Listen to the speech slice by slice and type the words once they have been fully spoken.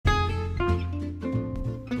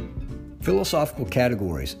Philosophical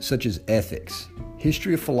categories such as ethics,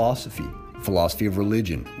 history of philosophy, philosophy of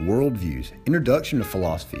religion, worldviews, introduction to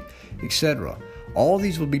philosophy, etc. All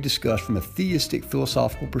these will be discussed from a theistic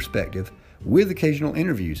philosophical perspective with occasional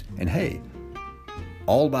interviews, and hey,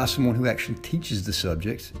 all by someone who actually teaches the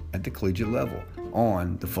subjects at the collegiate level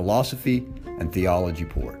on the Philosophy and Theology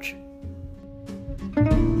Porch.